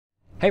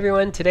Hey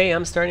everyone, today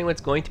I'm starting what's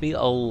going to be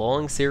a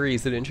long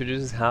series that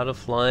introduces how to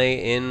fly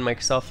in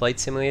Microsoft Flight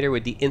Simulator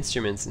with the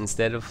instruments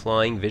instead of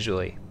flying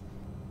visually.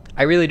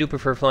 I really do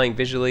prefer flying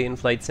visually in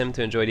Flight Sim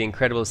to enjoy the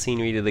incredible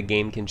scenery that the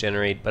game can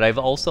generate, but I've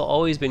also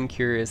always been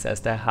curious as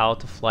to how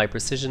to fly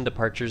precision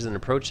departures and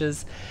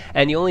approaches,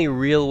 and the only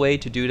real way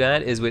to do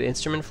that is with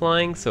instrument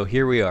flying, so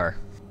here we are.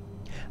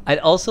 I'd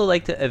also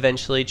like to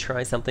eventually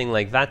try something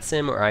like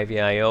VATSIM or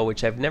IVIO,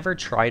 which I've never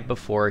tried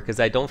before because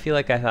I don't feel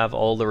like I have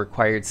all the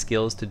required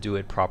skills to do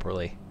it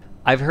properly.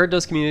 I've heard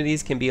those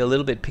communities can be a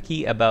little bit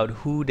picky about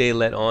who they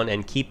let on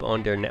and keep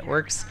on their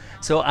networks,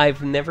 so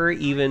I've never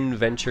even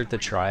ventured to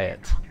try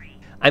it.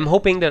 I'm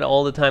hoping that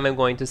all the time I'm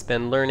going to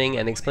spend learning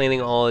and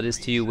explaining all of this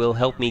to you will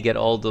help me get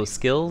all those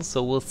skills,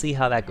 so we'll see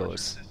how that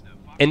goes.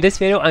 In this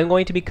video, I'm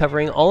going to be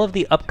covering all of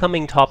the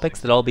upcoming topics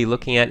that I'll be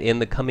looking at in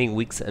the coming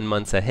weeks and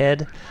months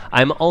ahead.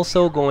 I'm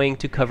also going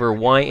to cover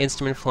why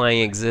instrument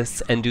flying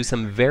exists and do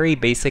some very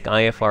basic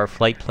IFR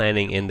flight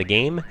planning in the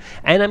game.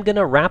 And I'm going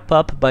to wrap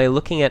up by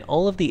looking at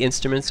all of the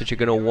instruments that you're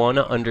going to want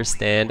to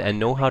understand and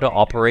know how to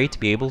operate to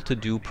be able to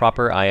do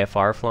proper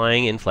IFR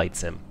flying in Flight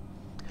Sim.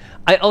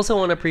 I also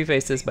want to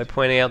preface this by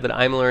pointing out that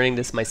I'm learning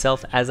this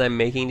myself as I'm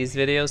making these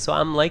videos, so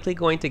I'm likely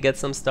going to get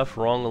some stuff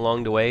wrong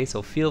along the way,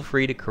 so feel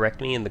free to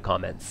correct me in the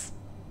comments.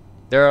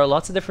 There are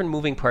lots of different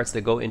moving parts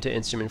that go into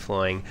instrument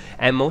flying,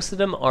 and most of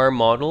them are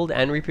modeled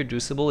and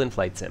reproducible in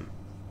Flight Sim.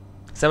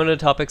 Some of the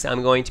topics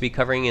I'm going to be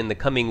covering in the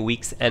coming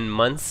weeks and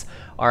months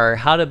are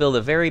how to build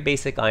a very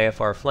basic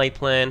IFR flight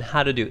plan,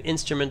 how to do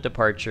instrument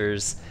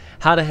departures,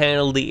 how to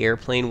handle the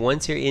airplane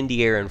once you're in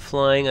the air and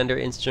flying under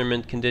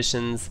instrument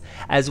conditions,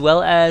 as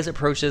well as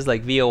approaches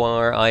like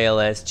VOR,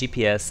 ILS,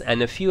 GPS,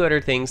 and a few other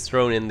things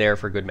thrown in there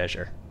for good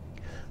measure.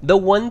 The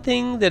one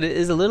thing that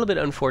is a little bit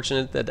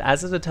unfortunate that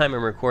as of the time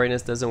I'm recording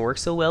this doesn't work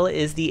so well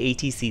is the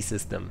ATC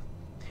system.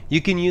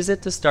 You can use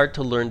it to start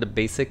to learn the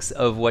basics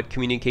of what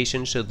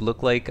communication should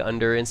look like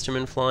under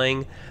instrument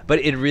flying, but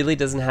it really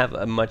doesn't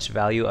have much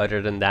value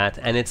other than that,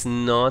 and it's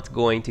not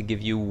going to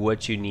give you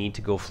what you need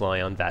to go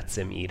fly on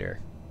VATSIM either.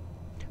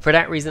 For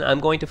that reason, I'm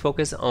going to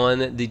focus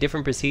on the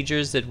different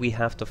procedures that we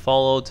have to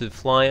follow to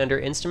fly under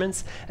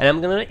instruments, and I'm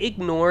going to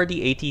ignore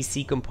the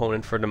ATC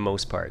component for the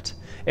most part.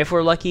 If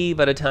we're lucky,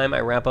 by the time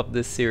I wrap up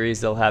this series,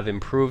 they'll have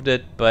improved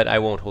it, but I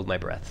won't hold my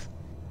breath.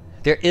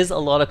 There is a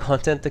lot of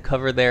content to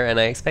cover there, and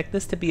I expect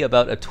this to be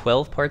about a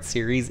 12-part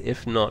series,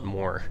 if not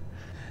more.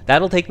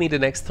 That'll take me the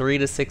next 3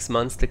 to 6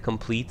 months to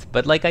complete,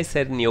 but like I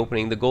said in the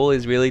opening, the goal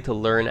is really to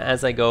learn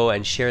as I go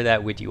and share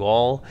that with you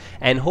all,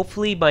 and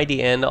hopefully by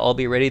the end I'll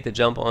be ready to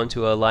jump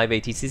onto a live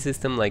ATC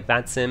system like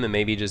VATSIM and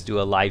maybe just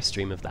do a live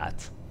stream of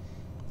that.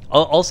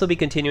 I'll also be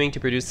continuing to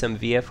produce some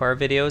VFR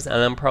videos, and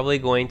I'm probably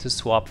going to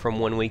swap from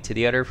one week to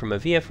the other from a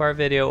VFR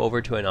video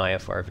over to an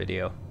IFR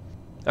video.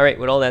 Alright,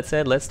 with all that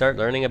said, let's start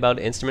learning about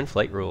instrument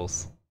flight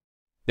rules.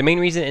 The main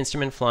reason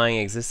instrument flying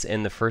exists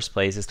in the first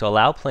place is to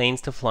allow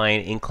planes to fly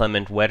in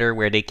inclement weather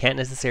where they can't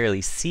necessarily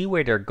see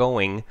where they're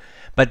going,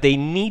 but they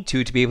need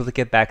to be able to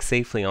get back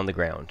safely on the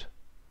ground.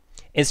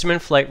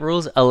 Instrument flight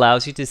rules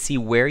allows you to see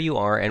where you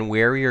are and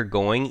where you're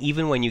going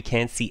even when you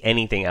can't see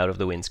anything out of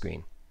the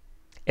windscreen.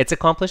 It's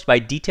accomplished by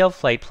detailed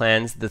flight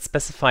plans that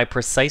specify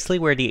precisely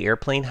where the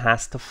airplane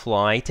has to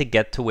fly to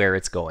get to where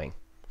it's going.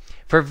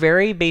 For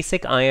very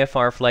basic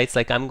IFR flights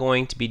like I'm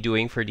going to be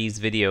doing for these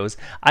videos,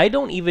 I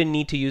don't even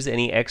need to use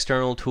any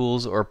external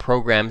tools or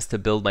programs to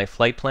build my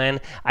flight plan.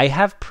 I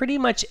have pretty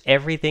much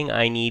everything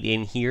I need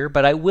in here,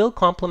 but I will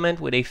complement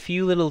with a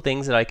few little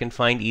things that I can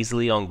find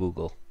easily on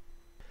Google.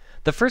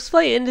 The first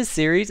flight in this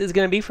series is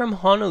going to be from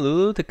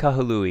Honolulu to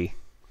Kahului.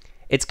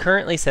 It's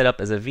currently set up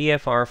as a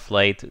VFR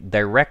flight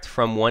direct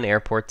from one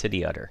airport to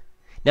the other.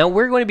 Now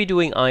we're going to be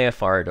doing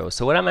IFR though,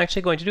 so what I'm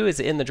actually going to do is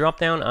in the drop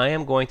down I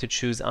am going to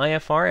choose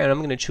IFR and I'm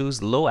going to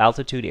choose low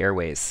altitude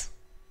airways.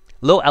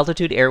 Low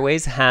altitude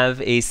airways have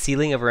a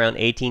ceiling of around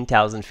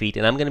 18,000 feet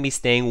and I'm going to be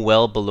staying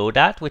well below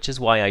that, which is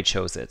why I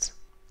chose it.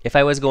 If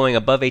I was going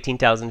above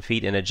 18,000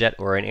 feet in a jet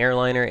or an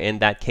airliner, in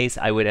that case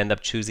I would end up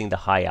choosing the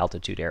high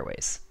altitude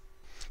airways.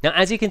 Now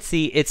as you can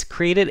see, it's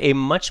created a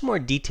much more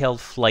detailed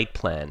flight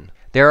plan.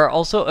 There are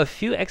also a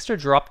few extra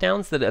drop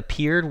downs that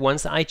appeared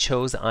once I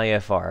chose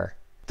IFR.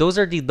 Those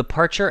are the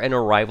departure and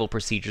arrival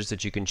procedures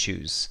that you can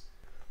choose.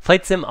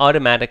 Flight Sim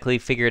automatically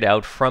figured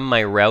out from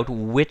my route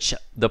which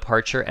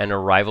departure and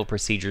arrival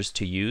procedures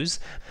to use,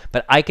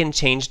 but I can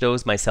change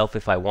those myself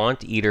if I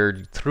want,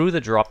 either through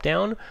the drop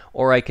down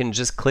or I can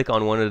just click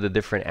on one of the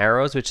different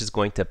arrows which is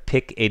going to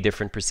pick a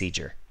different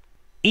procedure.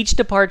 Each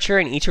departure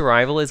and each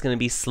arrival is going to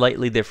be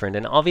slightly different,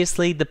 and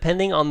obviously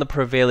depending on the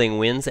prevailing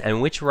winds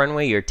and which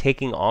runway you're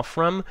taking off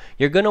from,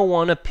 you're going to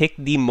want to pick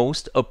the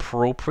most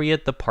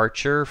appropriate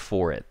departure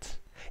for it.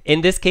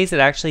 In this case,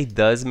 it actually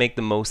does make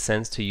the most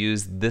sense to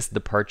use this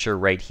departure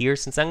right here,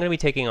 since I'm going to be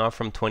taking off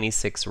from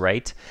 26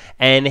 right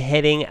and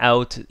heading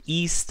out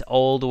east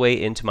all the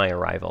way into my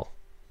arrival.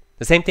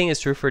 The same thing is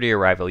true for the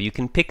arrival. You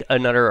can pick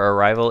another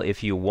arrival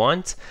if you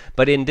want,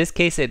 but in this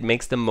case it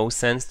makes the most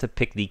sense to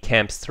pick the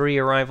Camps 3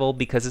 arrival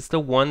because it's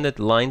the one that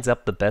lines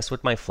up the best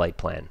with my flight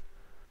plan.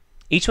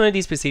 Each one of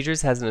these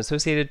procedures has an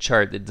associated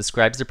chart that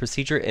describes the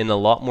procedure in a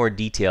lot more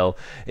detail.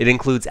 It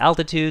includes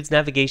altitudes,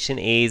 navigation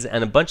aids,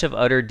 and a bunch of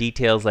other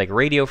details like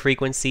radio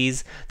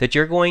frequencies that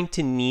you're going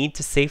to need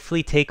to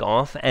safely take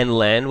off and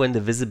land when the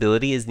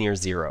visibility is near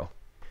zero.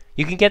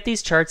 You can get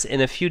these charts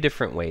in a few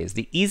different ways.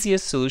 The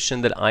easiest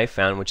solution that I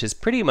found, which is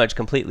pretty much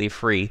completely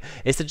free,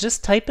 is to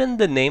just type in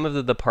the name of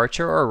the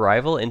departure or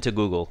arrival into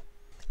Google.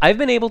 I've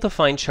been able to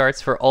find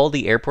charts for all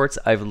the airports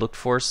I've looked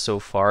for so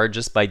far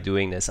just by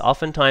doing this.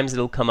 Oftentimes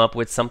it'll come up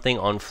with something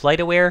on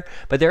FlightAware,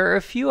 but there are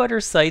a few other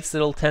sites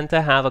that'll tend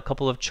to have a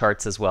couple of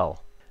charts as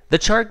well. The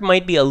chart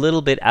might be a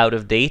little bit out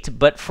of date,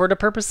 but for the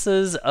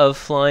purposes of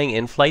flying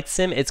in Flight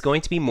Sim, it's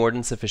going to be more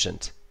than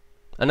sufficient.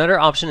 Another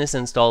option is to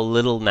install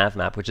Little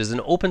Navmap, which is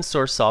an open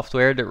source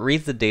software that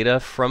reads the data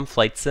from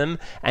Flight Sim,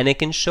 and it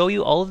can show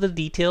you all of the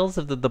details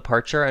of the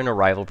departure and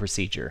arrival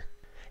procedure.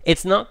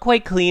 It's not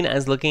quite clean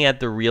as looking at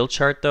the real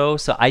chart though,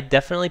 so I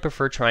definitely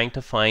prefer trying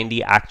to find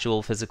the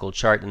actual physical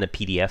chart in a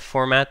PDF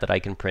format that I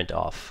can print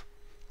off.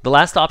 The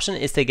last option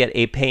is to get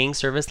a paying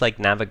service like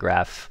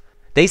Navigraph.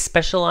 They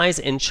specialize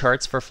in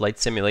charts for flight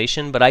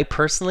simulation, but I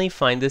personally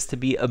find this to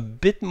be a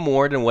bit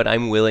more than what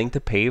I'm willing to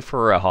pay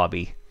for a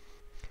hobby.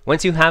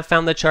 Once you have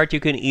found the chart,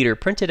 you can either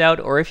print it out,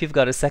 or if you've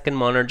got a second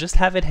monitor, just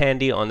have it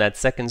handy on that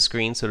second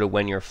screen so that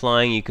when you're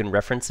flying you can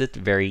reference it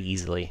very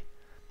easily.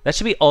 That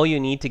should be all you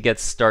need to get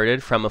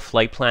started from a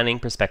flight planning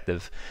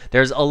perspective.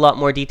 There's a lot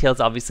more details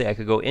obviously I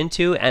could go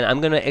into, and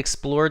I'm going to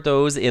explore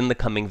those in the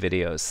coming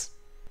videos.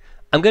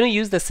 I'm going to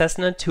use the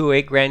Cessna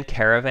 208 Grand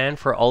Caravan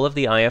for all of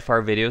the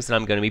IFR videos that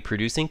I'm going to be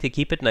producing to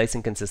keep it nice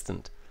and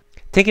consistent.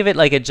 Think of it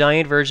like a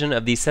giant version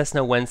of the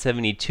Cessna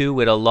 172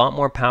 with a lot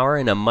more power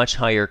and a much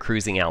higher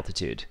cruising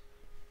altitude.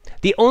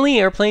 The only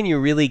airplane you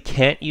really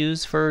can't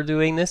use for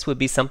doing this would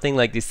be something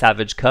like the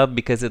Savage Cub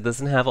because it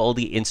doesn't have all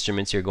the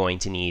instruments you're going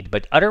to need,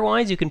 but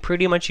otherwise you can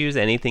pretty much use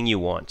anything you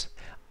want.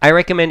 I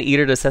recommend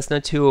either the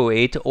Cessna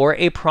 208 or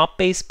a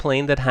prop-based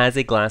plane that has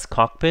a glass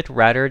cockpit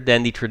rather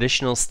than the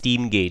traditional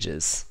steam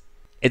gauges.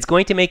 It's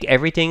going to make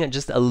everything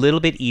just a little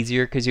bit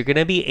easier because you're going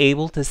to be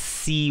able to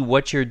see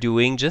what you're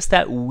doing just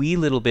that wee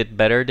little bit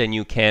better than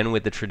you can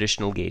with the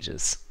traditional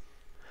gauges.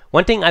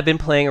 One thing I've been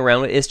playing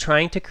around with is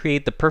trying to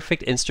create the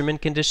perfect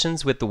instrument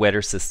conditions with the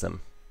weather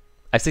system.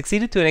 I've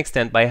succeeded to an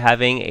extent by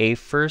having a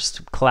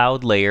first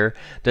cloud layer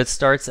that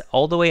starts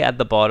all the way at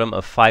the bottom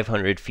of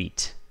 500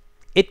 feet.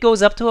 It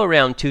goes up to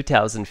around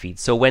 2,000 feet,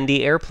 so when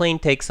the airplane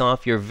takes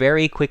off, you're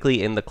very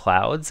quickly in the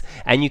clouds,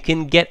 and you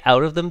can get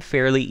out of them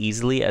fairly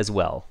easily as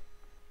well.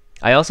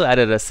 I also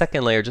added a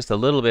second layer just a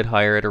little bit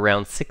higher at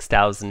around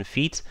 6,000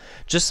 feet,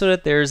 just so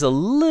that there's a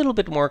little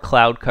bit more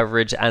cloud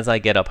coverage as I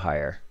get up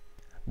higher.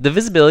 The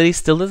visibility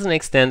still doesn't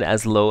extend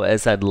as low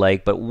as I'd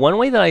like, but one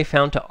way that I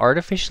found to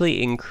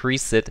artificially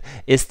increase it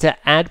is to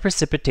add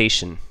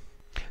precipitation.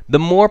 The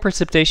more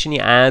precipitation you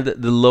add,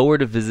 the lower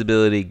the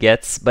visibility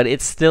gets, but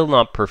it's still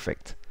not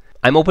perfect.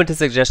 I'm open to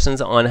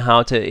suggestions on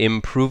how to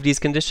improve these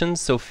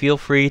conditions, so feel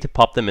free to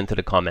pop them into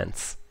the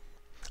comments.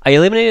 I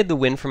eliminated the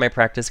wind from my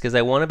practice because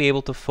I want to be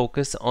able to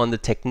focus on the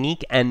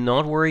technique and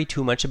not worry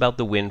too much about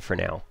the wind for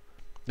now.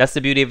 That's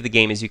the beauty of the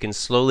game, is you can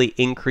slowly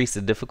increase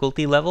the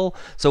difficulty level,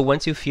 so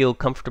once you feel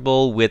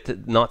comfortable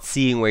with not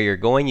seeing where you're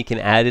going, you can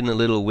add in a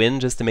little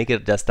wind just to make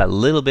it just a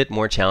little bit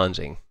more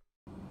challenging.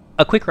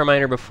 A quick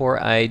reminder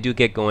before I do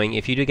get going,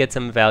 if you do get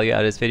some value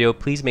out of this video,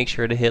 please make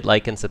sure to hit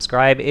like and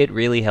subscribe. It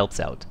really helps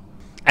out.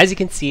 As you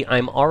can see,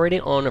 I'm already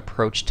on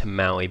approach to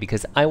Maui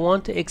because I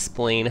want to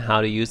explain how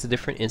to use the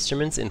different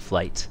instruments in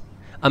flight.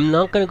 I'm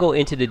not going to go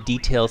into the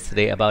details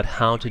today about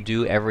how to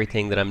do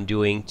everything that I'm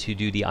doing to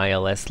do the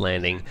ILS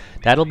landing.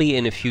 That'll be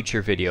in a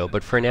future video,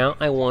 but for now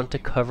I want to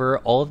cover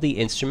all of the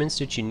instruments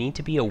that you need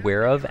to be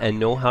aware of and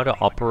know how to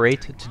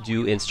operate to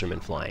do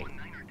instrument flying.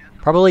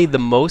 Probably the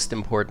most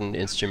important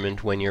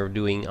instrument when you're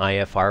doing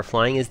IFR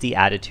flying is the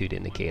attitude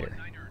indicator.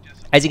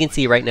 As you can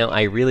see right now,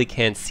 I really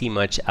can't see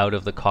much out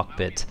of the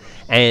cockpit,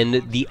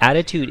 and the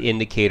attitude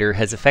indicator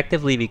has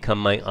effectively become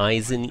my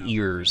eyes and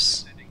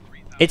ears.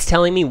 It's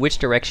telling me which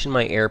direction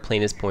my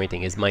airplane is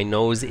pointing. Is my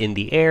nose in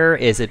the air?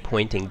 Is it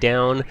pointing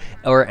down?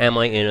 Or am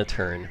I in a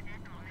turn?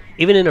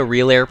 Even in a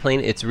real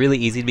airplane, it's really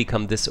easy to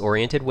become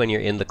disoriented when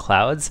you're in the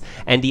clouds,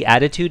 and the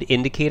attitude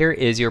indicator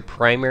is your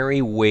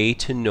primary way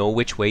to know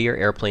which way your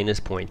airplane is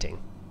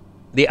pointing.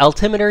 The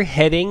altimeter,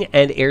 heading,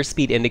 and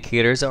airspeed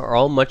indicators are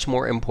all much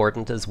more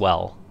important as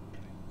well.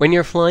 When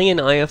you're flying in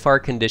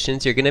IFR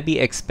conditions, you're going to be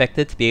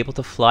expected to be able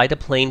to fly the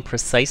plane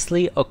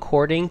precisely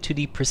according to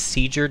the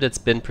procedure that's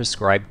been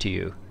prescribed to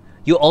you.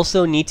 You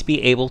also need to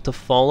be able to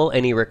follow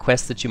any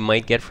requests that you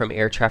might get from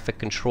air traffic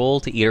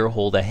control to either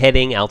hold a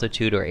heading,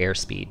 altitude, or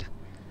airspeed.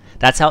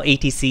 That's how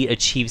ATC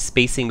achieves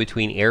spacing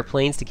between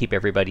airplanes to keep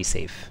everybody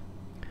safe.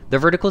 The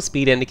vertical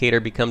speed indicator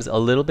becomes a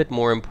little bit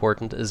more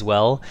important as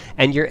well,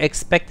 and you're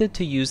expected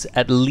to use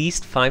at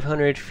least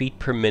 500 feet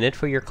per minute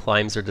for your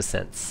climbs or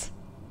descents.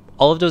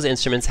 All of those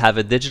instruments have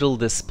a digital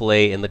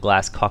display in the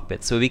glass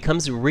cockpit, so it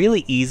becomes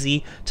really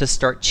easy to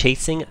start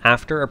chasing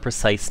after a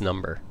precise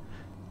number.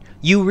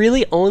 You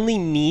really only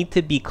need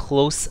to be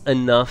close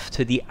enough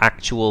to the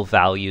actual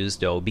values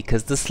though,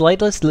 because the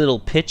slightest little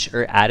pitch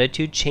or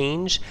attitude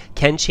change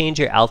can change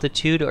your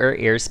altitude or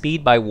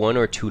airspeed by 1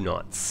 or 2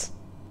 knots.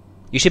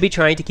 You should be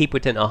trying to keep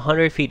within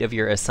 100 feet of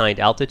your assigned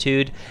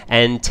altitude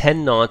and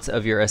 10 knots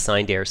of your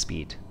assigned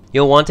airspeed.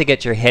 You'll want to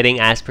get your heading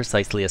as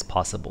precisely as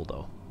possible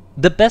though.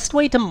 The best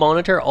way to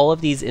monitor all of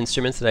these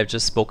instruments that I've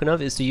just spoken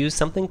of is to use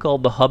something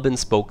called the hub and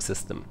spoke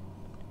system.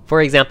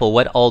 For example,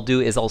 what I'll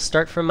do is I'll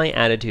start from my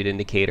attitude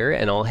indicator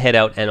and I'll head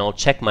out and I'll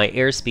check my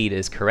airspeed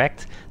is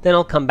correct. Then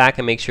I'll come back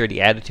and make sure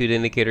the attitude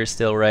indicator is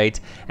still right.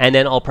 And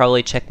then I'll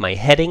probably check my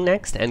heading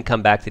next and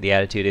come back to the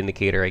attitude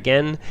indicator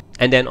again.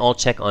 And then I'll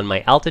check on my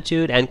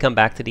altitude and come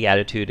back to the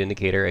attitude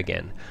indicator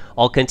again.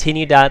 I'll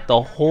continue that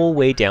the whole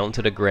way down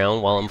to the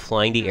ground while I'm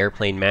flying the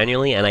airplane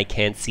manually and I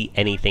can't see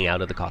anything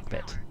out of the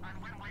cockpit.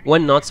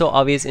 One not so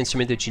obvious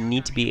instrument that you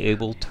need to be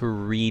able to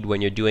read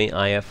when you're doing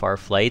IFR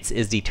flights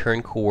is the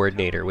turn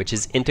coordinator, which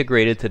is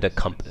integrated to the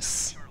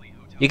compass.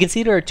 You can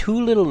see there are 2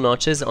 little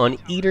notches on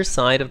either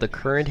side of the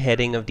current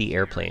heading of the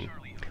airplane.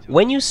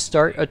 When you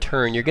start a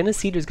turn, you're going to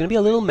see there's going to be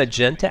a little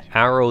magenta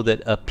arrow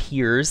that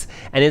appears,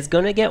 and it's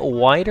going to get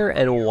wider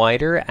and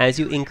wider as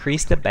you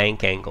increase the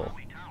bank angle.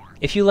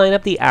 If you line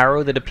up the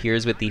arrow that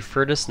appears with the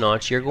furthest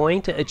notch, you're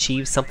going to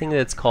achieve something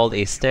that's called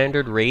a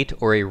standard rate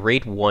or a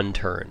rate 1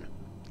 turn.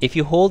 If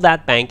you hold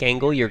that bank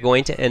angle, you're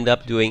going to end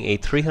up doing a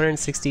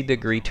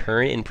 360-degree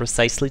turn in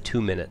precisely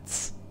 2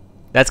 minutes.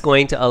 That's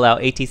going to allow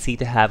ATC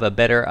to have a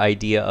better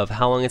idea of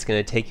how long it's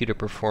going to take you to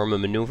perform a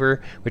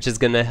maneuver, which is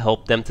going to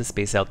help them to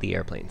space out the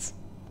airplanes.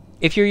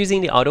 If you're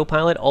using the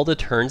autopilot, all the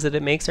turns that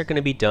it makes are going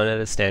to be done at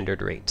a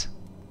standard rate.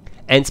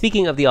 And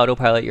speaking of the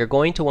autopilot, you're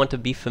going to want to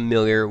be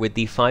familiar with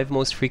the 5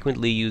 most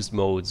frequently used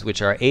modes,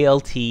 which are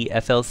ALT,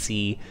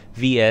 FLC,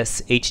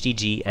 VS,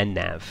 HDG, and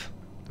NAV.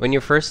 When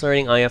you're first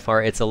learning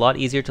IFR, it's a lot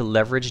easier to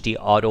leverage the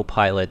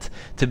autopilot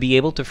to be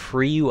able to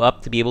free you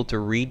up to be able to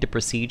read the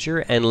procedure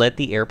and let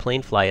the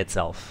airplane fly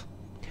itself.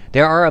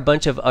 There are a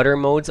bunch of other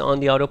modes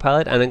on the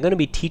autopilot, and I'm going to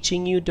be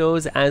teaching you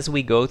those as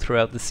we go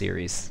throughout the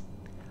series.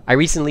 I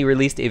recently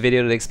released a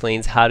video that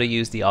explains how to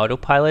use the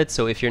autopilot,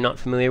 so if you're not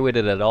familiar with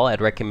it at all, I'd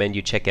recommend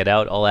you check it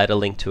out. I'll add a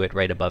link to it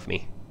right above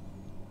me.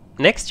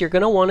 Next, you're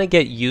going to want to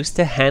get used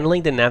to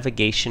handling the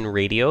navigation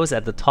radios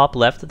at the top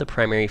left of the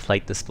primary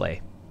flight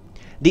display.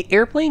 The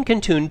airplane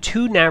can tune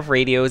 2 nav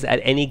radios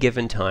at any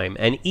given time,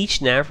 and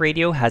each nav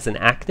radio has an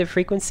active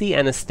frequency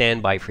and a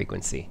standby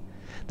frequency.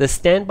 The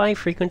standby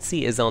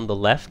frequency is on the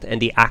left and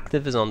the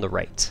active is on the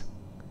right.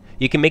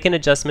 You can make an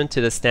adjustment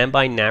to the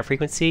standby nav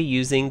frequency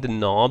using the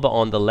knob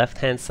on the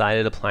left-hand side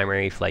of the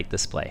primary flight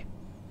display.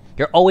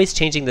 You're always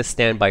changing the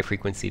standby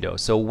frequency though,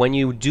 so when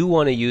you do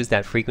want to use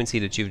that frequency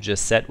that you've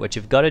just set, what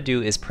you've got to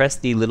do is press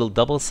the little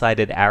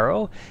double-sided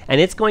arrow, and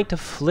it's going to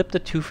flip the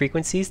 2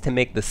 frequencies to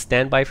make the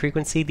standby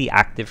frequency the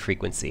active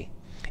frequency.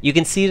 You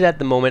can see that at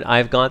the moment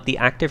I've got the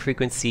active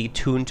frequency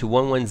tuned to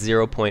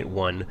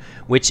 110.1,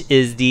 which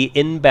is the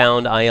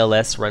inbound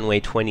ILS runway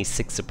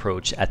 26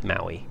 approach at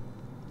Maui.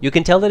 You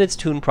can tell that it's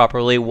tuned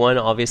properly, one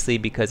obviously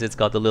because it's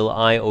got the little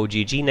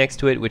IOGG next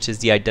to it, which is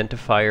the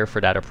identifier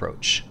for that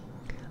approach.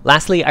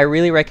 Lastly, I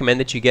really recommend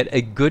that you get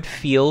a good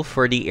feel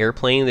for the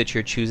airplane that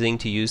you're choosing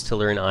to use to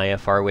learn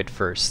IFR with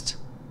first.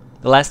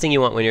 The last thing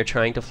you want when you're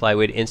trying to fly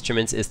with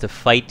instruments is to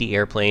fight the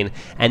airplane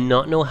and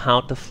not know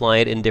how to fly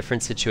it in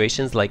different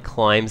situations like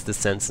climbs,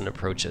 descents, and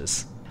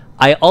approaches.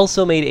 I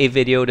also made a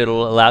video that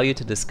will allow you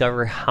to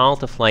discover how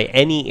to fly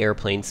any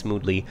airplane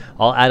smoothly.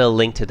 I'll add a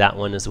link to that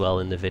one as well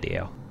in the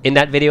video. In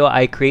that video,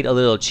 I create a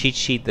little cheat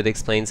sheet that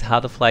explains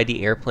how to fly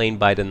the airplane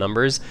by the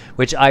numbers,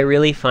 which I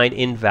really find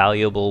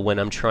invaluable when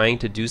I'm trying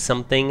to do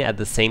something at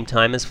the same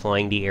time as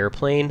flying the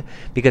airplane,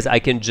 because I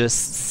can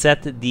just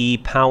set the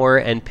power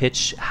and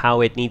pitch how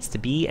it needs to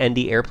be, and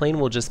the airplane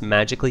will just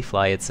magically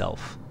fly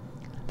itself.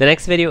 The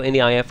next video in the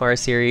IFR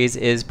series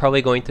is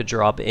probably going to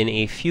drop in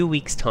a few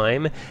weeks'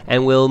 time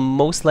and will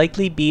most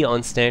likely be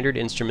on standard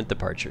instrument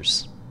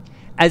departures.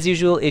 As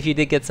usual, if you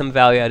did get some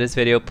value out of this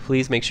video,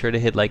 please make sure to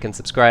hit like and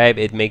subscribe.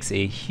 It makes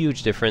a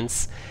huge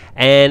difference.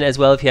 And as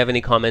well, if you have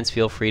any comments,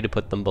 feel free to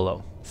put them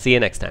below. See you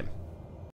next time.